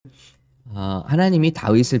하나님이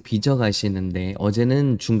다윗을 빚어가시는데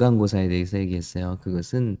어제는 중간고사에 대해서 얘기했어요.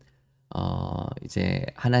 그것은 이제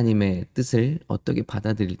하나님의 뜻을 어떻게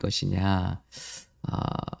받아들일 것이냐, 아,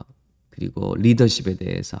 그리고 리더십에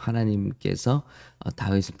대해서 하나님께서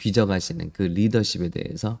다윗을 빚어가시는 그 리더십에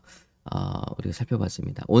대해서 우리가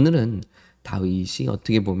살펴봤습니다. 오늘은 다윗이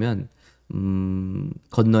어떻게 보면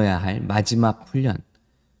건너야 할 마지막 훈련,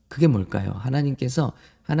 그게 뭘까요? 하나님께서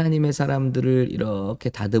하나님의 사람들을 이렇게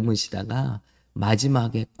다듬으시다가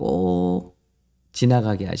마지막에 꼭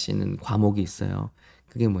지나가게 하시는 과목이 있어요.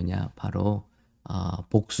 그게 뭐냐? 바로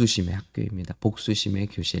복수심의 학교입니다. 복수심의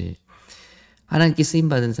교실. 하나님께 쓰임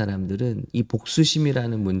받은 사람들은 이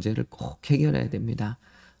복수심이라는 문제를 꼭 해결해야 됩니다.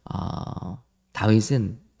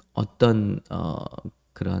 다윗은 어떤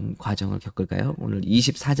그런 과정을 겪을까요? 오늘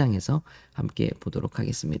 24장에서 함께 보도록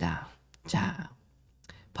하겠습니다. 자,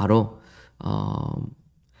 바로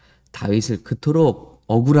다윗을 그토록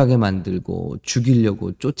억울하게 만들고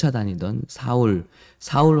죽이려고 쫓아다니던 사울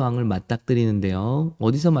왕을 맞닥뜨리는데요.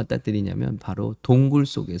 어디서 맞닥뜨리냐면 바로 동굴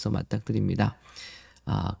속에서 맞닥뜨립니다.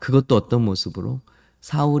 그것도 어떤 모습으로?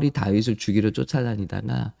 사울이 다윗을 죽이려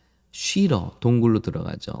쫓아다니다가 쉬러 동굴로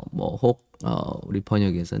들어가죠. 우리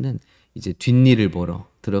번역에서는 이제 뒷일을 보러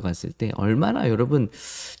들어갔을 때 얼마나 여러분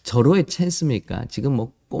절호의 찬스입니까? 지금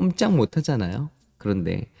꼼짝 못 하잖아요.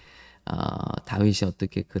 그런데 다윗이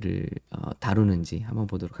어떻게 그를 다루는지 한번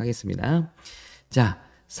보도록 하겠습니다. 자,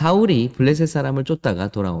 사울이 블레셋 사람을 쫓다가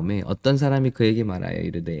돌아오매 어떤 사람이 그에게 말하여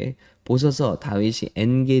이르되 보소서 다윗이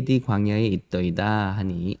엔게디 광야에 있더이다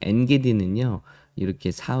하니, 엔게디는요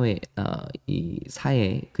이렇게 이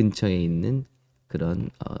사해 근처에 있는 그런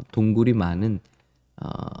동굴이 많은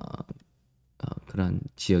그런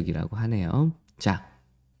지역이라고 하네요. 자,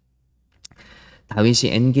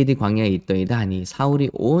 다윗이 엔게디 광야에 있더이다 하니 사울이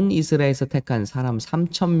온 이스라엘에서 택한 사람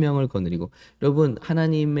 3,000명을 거느리고, 여러분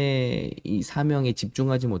하나님의 이 사명에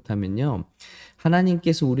집중하지 못하면요,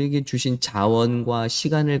 하나님께서 우리에게 주신 자원과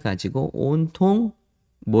시간을 가지고 온통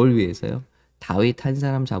뭘 위해서요? 다윗 한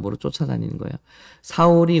사람 잡으러 쫓아다니는 거예요.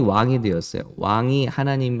 사울이 왕이 되었어요. 왕이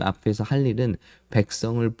하나님 앞에서 할 일은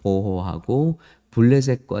백성을 보호하고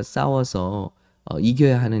블레셋과 싸워서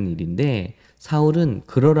이겨야 하는 일인데, 사울은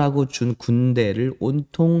그러라고 준 군대를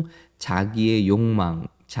온통 자기의 욕망,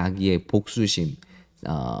 자기의 복수심,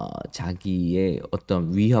 자기의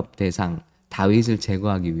어떤 위협 대상 다윗을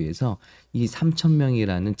제거하기 위해서 이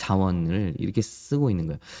 3,000명이라는 자원을 이렇게 쓰고 있는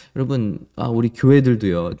거예요. 여러분, 우리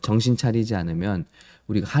교회들도요, 정신 차리지 않으면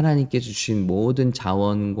우리가 하나님께서 주신 모든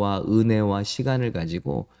자원과 은혜와 시간을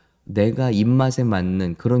가지고 내가 입맛에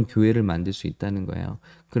맞는 그런 교회를 만들 수 있다는 거예요.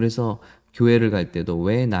 그래서 교회를 갈 때도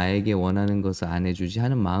왜 나에게 원하는 것을 안 해주지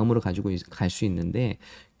하는 마음으로 가지고 갈 수 있는데,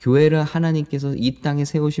 교회를 하나님께서 이 땅에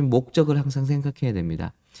세우신 목적을 항상 생각해야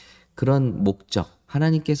됩니다. 그런 목적,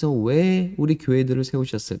 하나님께서 왜 우리 교회들을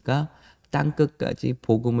세우셨을까? 땅끝까지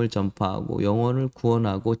복음을 전파하고 영혼을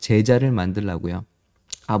구원하고 제자를 만들라고요.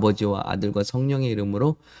 아버지와 아들과 성령의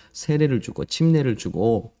이름으로 세례를 주고 침례를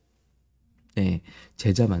주고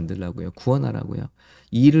제자 만들라고요. 구원하라고요.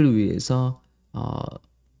 이 일을 위해서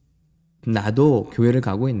나도 교회를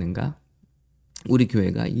가고 있는가? 우리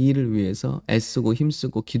교회가 이 일을 위해서 애쓰고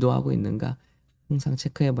힘쓰고 기도하고 있는가? 항상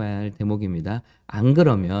체크해 봐야 할 대목입니다. 안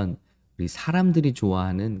그러면 우리 사람들이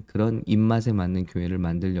좋아하는 그런 입맛에 맞는 교회를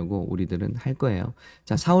만들려고 우리들은 할 거예요.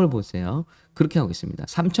 자, 사울 보세요. 그렇게 하고 있습니다.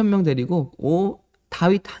 3,000명 데리고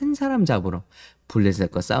다윗 한 사람 잡으러,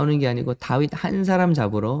 블레셋과 싸우는 게 아니고 다윗 한 사람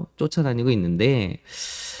잡으러 쫓아다니고 있는데,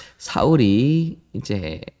 사울이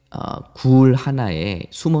이제 굴 하나에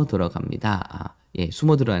숨어 들어갑니다.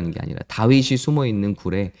 숨어 들어가는 게 아니라 다윗이 숨어 있는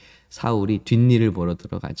굴에 사울이 뒷일을 보러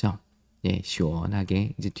들어가죠.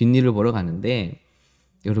 시원하게 이제 뒷일을 보러 가는데,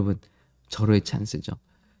 여러분 절호의 찬스죠.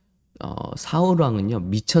 사울 왕은요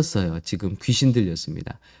미쳤어요. 지금 귀신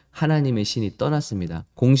들렸습니다. 하나님의 신이 떠났습니다.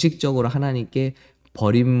 공식적으로 하나님께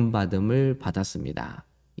버림받음을 받았습니다.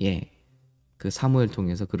 그 사무엘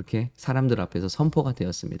통해서 그렇게 사람들 앞에서 선포가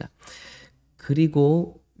되었습니다.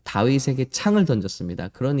 그리고 다윗에게 창을 던졌습니다.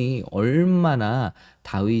 그러니 얼마나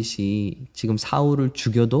다윗이 지금 사울을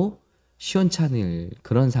죽여도 시원찮을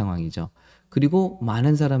그런 상황이죠. 그리고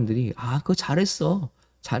많은 사람들이 그거 잘했어.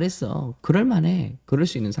 그럴만해. 그럴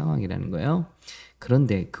수 있는 상황이라는 거예요.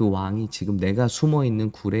 그런데 그 왕이 지금 내가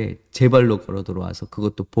숨어있는 굴에 제 발로 걸어 들어와서,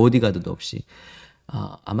 그것도 보디가드도 없이,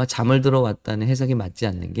 아마 잠을 들어왔다는 해석이 맞지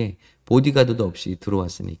않는 게, 보디가드도 없이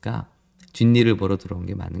들어왔으니까 뒷일을 보러 들어온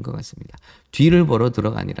게 맞는 것 같습니다. 뒤를 보러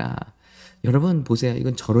들어가 아니라, 여러분 보세요.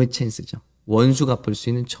 이건 절호의 찬스죠. 원수 갚을 수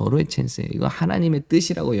있는 절호의 찬스예요. 이거 하나님의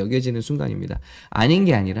뜻이라고 여겨지는 순간입니다. 아닌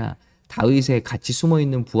게 아니라 다윗에 같이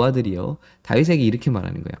숨어있는 부하들이요, 다윗에게 이렇게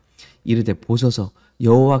말하는 거예요. 이르되 보소서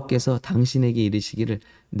여호와께서 당신에게 이르시기를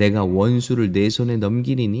내가 원수를 내 손에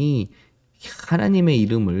넘기리니 하나님의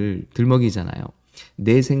이름을 들먹이잖아요.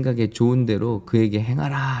 내 생각에 좋은 대로 그에게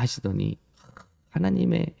행하라 하시더니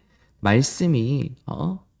하나님의 말씀이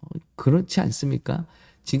그렇지 않습니까?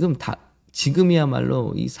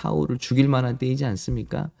 지금이야말로 이 사울을 죽일 만한 때이지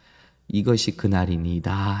않습니까? 이것이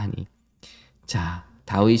그날이니이다 하니 자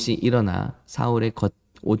다윗이 일어나 사울의 겉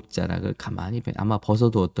옷자락을 가만히 아마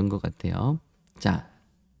벗어두었던 것 같아요. 자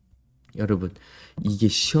여러분 이게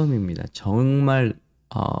시험입니다. 정말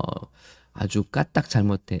아주 까딱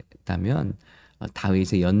잘못했다면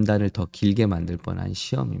다윗의 연단을 더 길게 만들 뻔한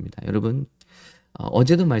시험입니다. 여러분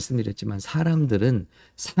어제도 말씀드렸지만 사람들은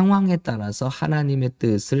상황에 따라서 하나님의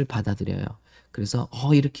뜻을 받아들여요. 그래서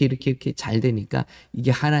이렇게 잘 되니까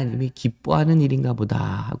이게 하나님이 기뻐하는 일인가 보다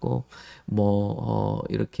하고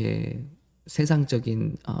이렇게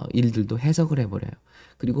세상적인 일들도 해석을 해버려요.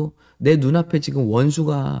 그리고 내 눈앞에 지금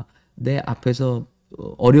원수가 내 앞에서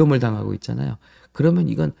어려움을 당하고 있잖아요. 그러면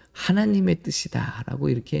이건 하나님의 뜻이다라고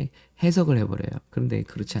이렇게 해석을 해버려요. 그런데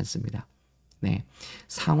그렇지 않습니다. 네,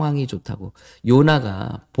 상황이 좋다고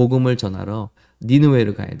요나가 복음을 전하러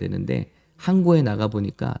니느웨로 가야 되는데 항구에 나가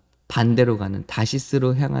보니까 반대로 가는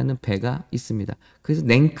다시스로 향하는 배가 있습니다. 그래서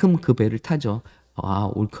냉큼 그 배를 타죠.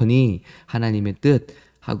 옳거니 하나님의 뜻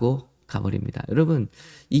하고 가버립니다. 여러분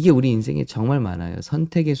이게 우리 인생에 정말 많아요.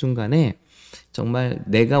 선택의 순간에 정말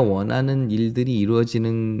내가 원하는 일들이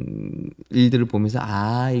이루어지는 일들을 보면서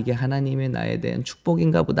이게 하나님의 나에 대한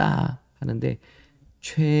축복인가 보다 하는데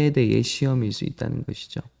최대의 시험일 수 있다는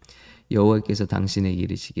것이죠. 여호와께서 당신에게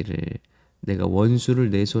이르시기를 내가 원수를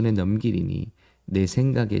내 손에 넘기리니 내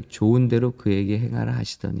생각에 좋은 대로 그에게 행하라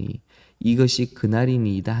하시더니 이것이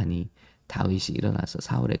그날이니이다 하니 다윗이 일어나서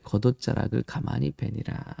사울의 겉옷자락을 가만히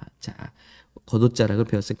베니라. 자, 겉옷자락을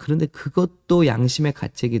베었어요. 그런데 그것도 양심의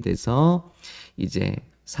가책이 돼서 이제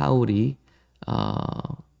사울이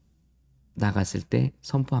나갔을 때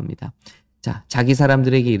선포합니다. 자, 자기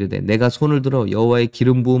사람들에게 이르되 내가 손을 들어 여호와의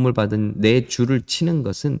기름 부음을 받은 내 주를 치는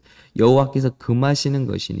것은 여호와께서 금하시는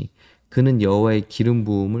것이니 그는 여호와의 기름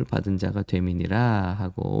부음을 받은 자가 됨이니라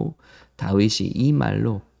하고 다윗이 이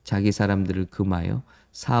말로 자기 사람들을 금하여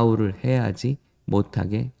사울을 해하지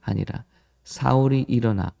못하게 하니라. 사울이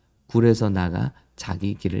일어나 굴에서 나가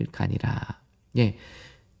자기 길을 가니라. 예,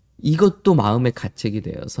 이것도 마음의 가책이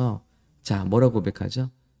되어서 자 뭐라고 고백하죠?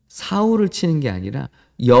 사울을 치는 게 아니라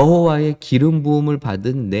여호와의 기름 부음을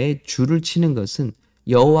받은 내 주를 치는 것은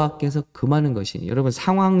여호와께서 금하는 것이니. 여러분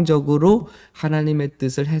상황적으로 하나님의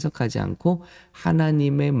뜻을 해석하지 않고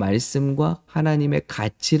하나님의 말씀과 하나님의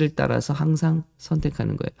가치를 따라서 항상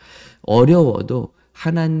선택하는 거예요. 어려워도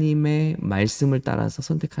하나님의 말씀을 따라서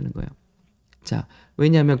선택하는 거예요. 자,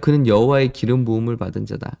 왜냐하면 그는 여호와의 기름 부음을 받은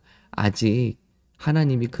자다. 아직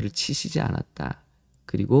하나님이 그를 치시지 않았다.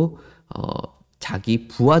 그리고 자기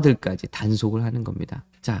부하들까지 단속을 하는 겁니다.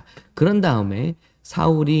 자, 그런 다음에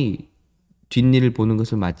사울이 뒷일을 보는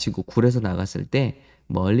것을 마치고 굴에서 나갔을 때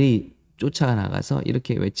멀리 쫓아나가서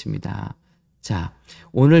이렇게 외칩니다. 자,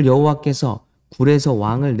 오늘 여호와께서 굴에서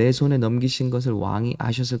왕을 내 손에 넘기신 것을 왕이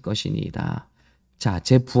아셨을 것이니이다. 자,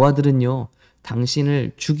 제 부하들은요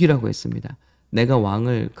당신을 죽이라고 했습니다. 내가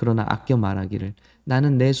왕을 그러나 아껴 말하기를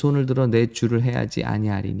나는 내 손을 들어 내 주를 해야지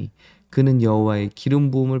아니하리니 그는 여호와의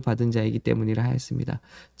기름 부음을 받은 자이기 때문이라 하였습니다.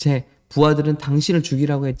 제 부하들은 당신을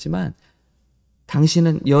죽이라고 했지만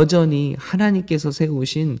당신은 여전히 하나님께서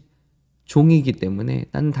세우신 종이기 때문에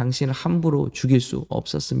나는 당신을 함부로 죽일 수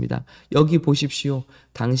없었습니다. 여기 보십시오.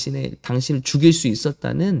 당신을 죽일 수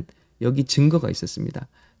있었다는 여기 증거가 있었습니다.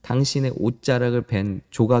 당신의 옷자락을 벤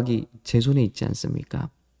조각이 제 손에 있지 않습니까?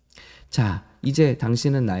 자, 이제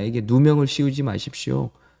당신은 나에게 누명을 씌우지 마십시오.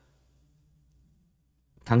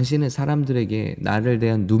 당신은 사람들에게 나를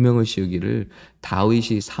대한 누명을 씌우기를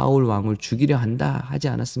다윗이 사울 왕을 죽이려 한다 하지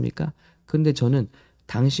않았습니까? 그런데 저는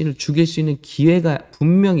당신을 죽일 수 있는 기회가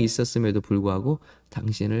분명히 있었음에도 불구하고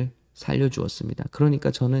당신을 살려주었습니다.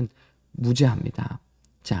 그러니까 저는 무죄합니다.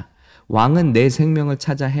 자, 왕은 내 생명을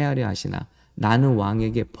찾아 헤아려 하시나 나는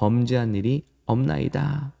왕에게 범죄한 일이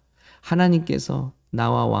없나이다. 하나님께서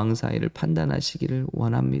나와 왕 사이를 판단하시기를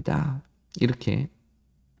원합니다. 이렇게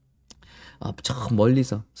저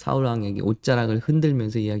멀리서 사울 왕에게 옷자락을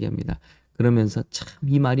흔들면서 이야기합니다. 그러면서 참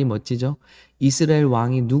이 말이 멋지죠? 이스라엘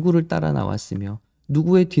왕이 누구를 따라 나왔으며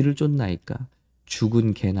누구의 뒤를 쫓나이까?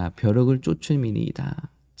 죽은 개나 벼룩을 쫓음이니이다.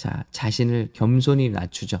 자, 자신을 겸손히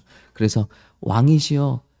낮추죠. 그래서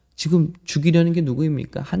왕이시여 지금 죽이려는 게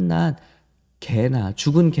누구입니까? 한낱 개나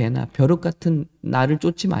죽은 개나 벼룩 같은 나를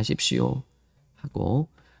쫓지 마십시오 하고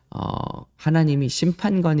하나님이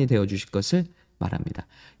심판관이 되어 주실 것을 말합니다.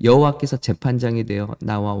 여호와께서 재판장이 되어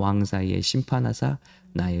나와 왕 사이에 심판하사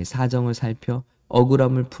나의 사정을 살펴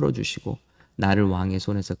억울함을 풀어주시고 나를 왕의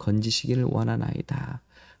손에서 건지시기를 원하나이다.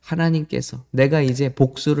 하나님께서, 내가 이제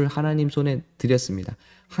복수를 하나님 손에 드렸습니다.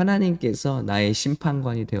 하나님께서 나의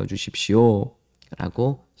심판관이 되어 주십시오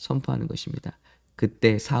라고 선포하는 것입니다.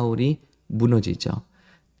 그때 사울이 무너지죠.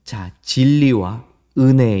 자, 진리와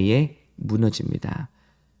은혜에 무너집니다.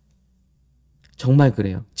 정말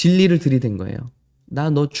그래요. 진리를 들이댄 거예요. 나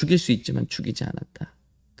너 죽일 수 있지만 죽이지 않았다.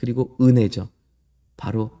 그리고 은혜죠.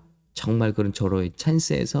 바로 정말 그런 절호의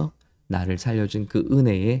찬스에서 나를 살려준 그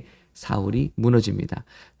은혜에 사울이 무너집니다.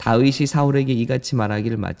 다윗이 사울에게 이같이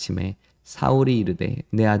말하기를 마침에 사울이 이르되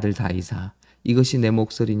내 아들 다윗아 이것이 내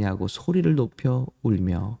목소리냐고 소리를 높여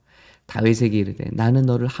울며 다윗에게 이르되 나는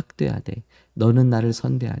너를 학대하되 너는 나를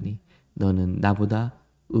선대하니 너는 나보다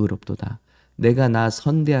의롭도다. 내가 나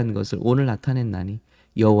선대한 것을 오늘 나타냈나니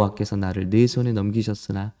여호와께서 나를 내 손에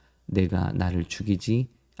넘기셨으나 내가 나를 죽이지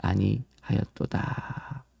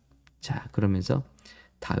아니하였도다. 자, 그러면서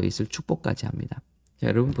다윗을 축복까지 합니다. 자,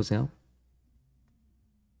 여러분 보세요.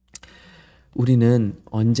 우리는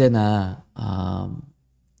언제나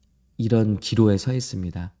이런 기로에 서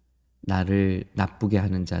있습니다. 나를 나쁘게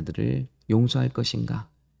하는 자들을 용서할 것인가?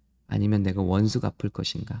 아니면 내가 원수 갚을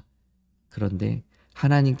것인가? 그런데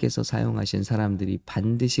하나님께서 사용하신 사람들이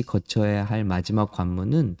반드시 거쳐야 할 마지막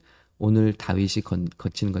관문은 오늘 다윗이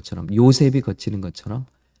거치는 것처럼, 요셉이 거치는 것처럼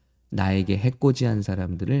나에게 해코지한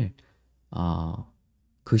사람들을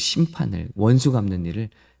그 심판을, 원수 갚는 일을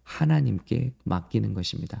하나님께 맡기는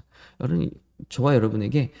것입니다. 여러분, 저와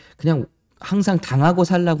여러분에게 그냥 항상 당하고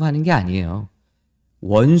살라고 하는 게 아니에요.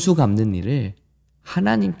 원수 갚는 일을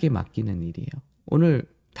하나님께 맡기는 일이에요. 오늘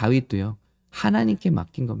다윗도요, 하나님께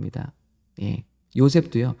맡긴 겁니다. 예,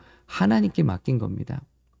 요셉도요, 하나님께 맡긴 겁니다.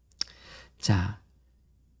 자,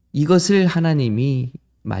 이것을 하나님이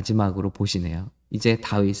마지막으로 보시네요. 이제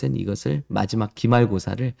다윗은 이것을 마지막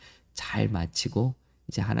기말고사를 잘 마치고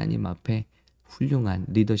이제 하나님 앞에 훌륭한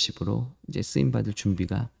리더십으로 이제 쓰임받을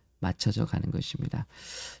준비가 맞춰져 가는 것입니다.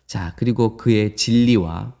 자, 그리고 그의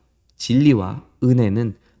진리와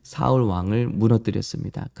은혜는 사울 왕을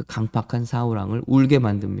무너뜨렸습니다. 그 강팍한 사울 왕을 울게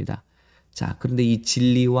만듭니다. 자, 그런데 이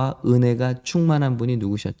진리와 은혜가 충만한 분이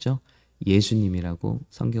누구셨죠? 예수님이라고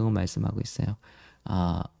성경은 말씀하고 있어요.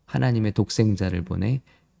 하나님의 독생자를 보내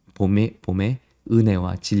봄에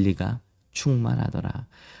은혜와 진리가 충만하더라.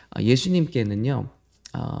 예수님께는요,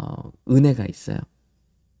 은혜가 있어요.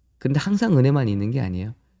 그런데 항상 은혜만 있는 게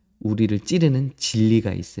아니에요. 우리를 찌르는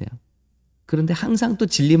진리가 있어요. 그런데 항상 또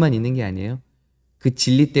진리만 있는 게 아니에요. 그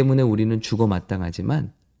진리 때문에 우리는 죽어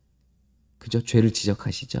마땅하지만 그저 죄를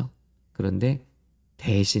지적하시죠. 그런데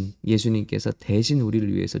대신 예수님께서 대신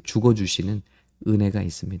우리를 위해서 죽어주시는 은혜가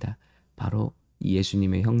있습니다. 바로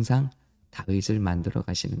예수님의 형상 다윗을 만들어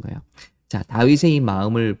가시는 거예요. 자, 다윗의 이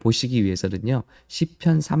마음을 보시기 위해서는요,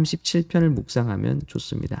 시편 37편을 묵상하면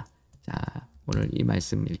좋습니다. 자, 오늘 이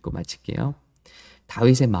말씀 읽고 마칠게요.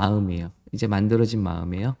 다윗의 마음이에요. 이제 만들어진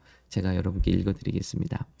마음이에요. 제가 여러분께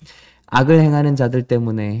읽어드리겠습니다. 악을 행하는 자들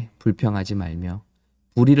때문에 불평하지 말며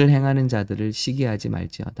불의를 행하는 자들을 시기하지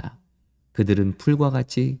말지어다. 그들은 풀과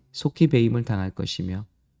같이 속히 배임을 당할 것이며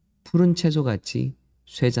푸른 채소같이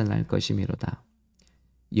쇠잔할 것이미로다.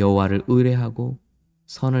 여호와를 의뢰하고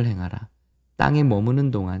선을 행하라. 땅에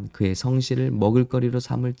머무는 동안 그의 성실을 먹을거리로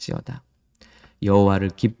삼을지어다.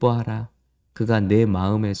 여호와를 기뻐하라. 그가 내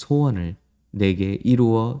마음의 소원을 내게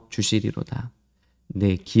이루어 주시리로다.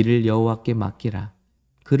 내 길을 여호와께 맡기라.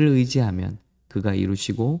 그를 의지하면 그가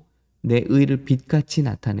이루시고 내 의를 빛같이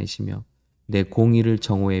나타내시며 내 공의를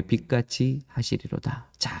정오의 빛같이 하시리로다.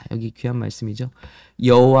 자, 여기 귀한 말씀이죠.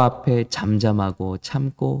 여호와 앞에 잠잠하고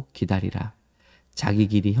참고 기다리라. 자기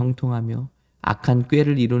길이 형통하며 악한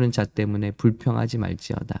꾀를 이루는 자 때문에 불평하지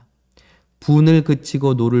말지어다. 분을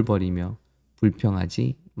그치고 노를 버리며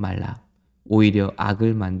불평하지 말라. 오히려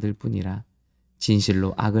악을 만들 뿐이라.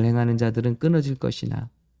 진실로 악을 행하는 자들은 끊어질 것이나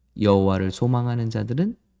여호와를 소망하는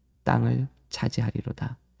자들은 땅을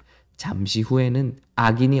차지하리로다. 잠시 후에는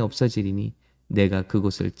악인이 없어지리니 내가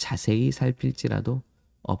그곳을 자세히 살필지라도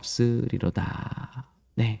없으리로다.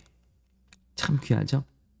 네, 참 귀하죠?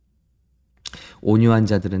 온유한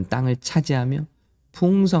자들은 땅을 차지하며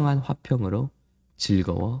풍성한 화평으로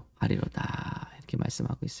즐거워하리로다. 이렇게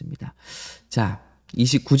말씀하고 있습니다. 자,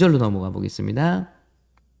 29절로 넘어가 보겠습니다.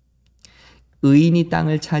 의인이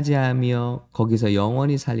땅을 차지하며 거기서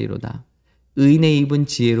영원히 살리로다. 의인의 입은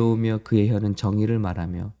지혜로우며 그의 혀는 정의를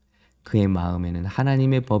말하며 그의 마음에는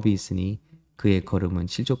하나님의 법이 있으니 그의 걸음은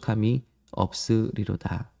실족함이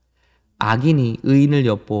없으리로다. 악인이 의인을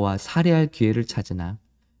엿보아 살해할 기회를 찾으나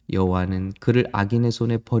여호와는 그를 악인의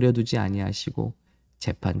손에 버려두지 아니하시고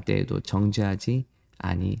재판 때에도 정죄하지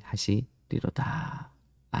아니하시리로다.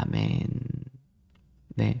 아멘.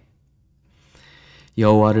 네.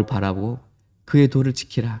 여호와를 바라보고 그의 도를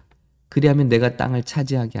지키라. 그리하면 내가 땅을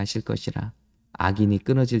차지하게 하실 것이라. 악인이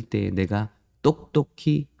끊어질 때에 내가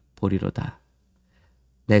똑똑히 보리로다.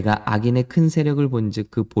 내가 악인의 큰 세력을 본즉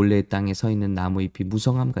그 본래의 땅에 서 있는 나무 잎이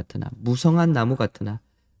무성함 같으나 무성한 나무 같으나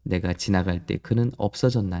내가 지나갈 때 그는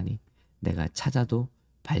없어졌나니 내가 찾아도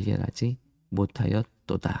발견하지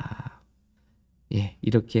못하였도다. 예,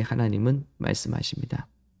 이렇게 하나님은 말씀하십니다.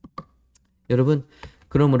 여러분,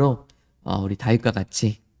 그러므로 우리 다윗과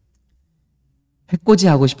같이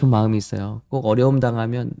해코지하고 싶은 마음이 있어요. 꼭 어려움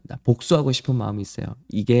당하면 복수하고 싶은 마음이 있어요.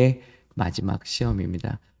 이게 마지막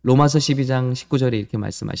시험입니다. 로마서 12장 19절에 이렇게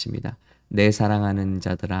말씀하십니다. 내 사랑하는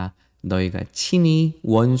자들아 너희가 친히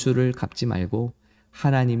원수를 갚지 말고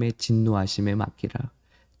하나님의 진노하심에 맡기라.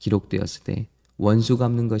 기록되었을 때 원수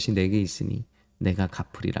갚는 것이 내게 있으니 내가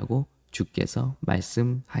갚으리라고 주께서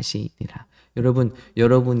말씀하시니라. 여러분,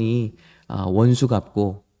 여러분이 원수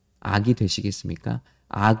갚고 악이 되시겠습니까?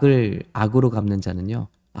 악을 악으로 갚는 자는요,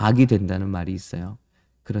 악이 된다는 말이 있어요.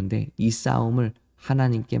 그런데 이 싸움을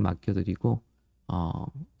하나님께 맡겨드리고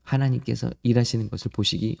하나님께서 일하시는 것을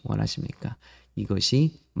보시기 원하십니까?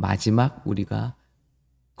 이것이 마지막 우리가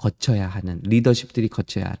거쳐야 하는, 리더십들이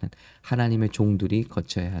거쳐야 하는, 하나님의 종들이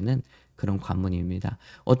거쳐야 하는 그런 관문입니다.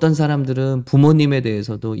 어떤 사람들은 부모님에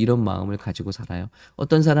대해서도 이런 마음을 가지고 살아요.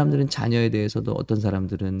 어떤 사람들은 자녀에 대해서도, 어떤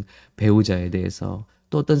사람들은 배우자에 대해서,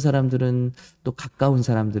 또 어떤 사람들은 또 가까운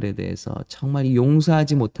사람들에 대해서 정말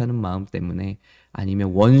용서하지 못하는 마음 때문에,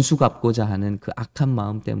 아니면 원수 갚고자 하는 그 악한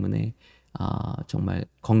마음 때문에 정말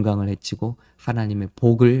건강을 해치고 하나님의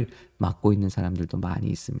복을 막고 있는 사람들도 많이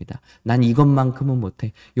있습니다. 난 이것만큼은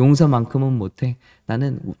못해, 용서만큼은 못해,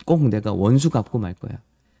 나는 꼭 내가 원수 갚고 말 거야.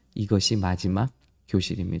 이것이 마지막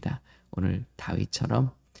교실입니다. 오늘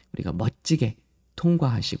다윗처럼 우리가 멋지게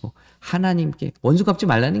통과하시고 하나님께 원수 갚지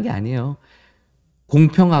말라는 게 아니에요.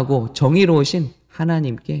 공평하고 정의로우신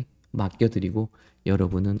하나님께 맡겨드리고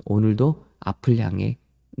여러분은 오늘도 앞을 향해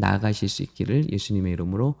나아가실 수 있기를 예수님의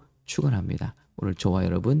이름으로 축원합니다. 오늘 저와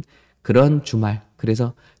여러분 그런 주말,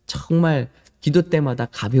 그래서 정말 기도 때마다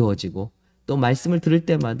가벼워지고 또 말씀을 들을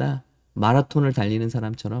때마다 마라톤을 달리는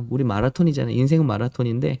사람처럼, 우리 마라톤이잖아요. 인생은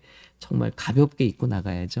마라톤인데 정말 가볍게 입고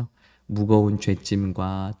나가야죠. 무거운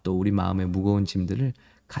죄짐과 또 우리 마음의 무거운 짐들을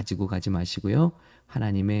가지고 가지 마시고요.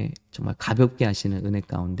 하나님의 정말 가볍게 하시는 은혜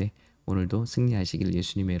가운데 오늘도 승리하시기를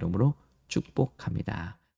예수님의 이름으로 축복합니다.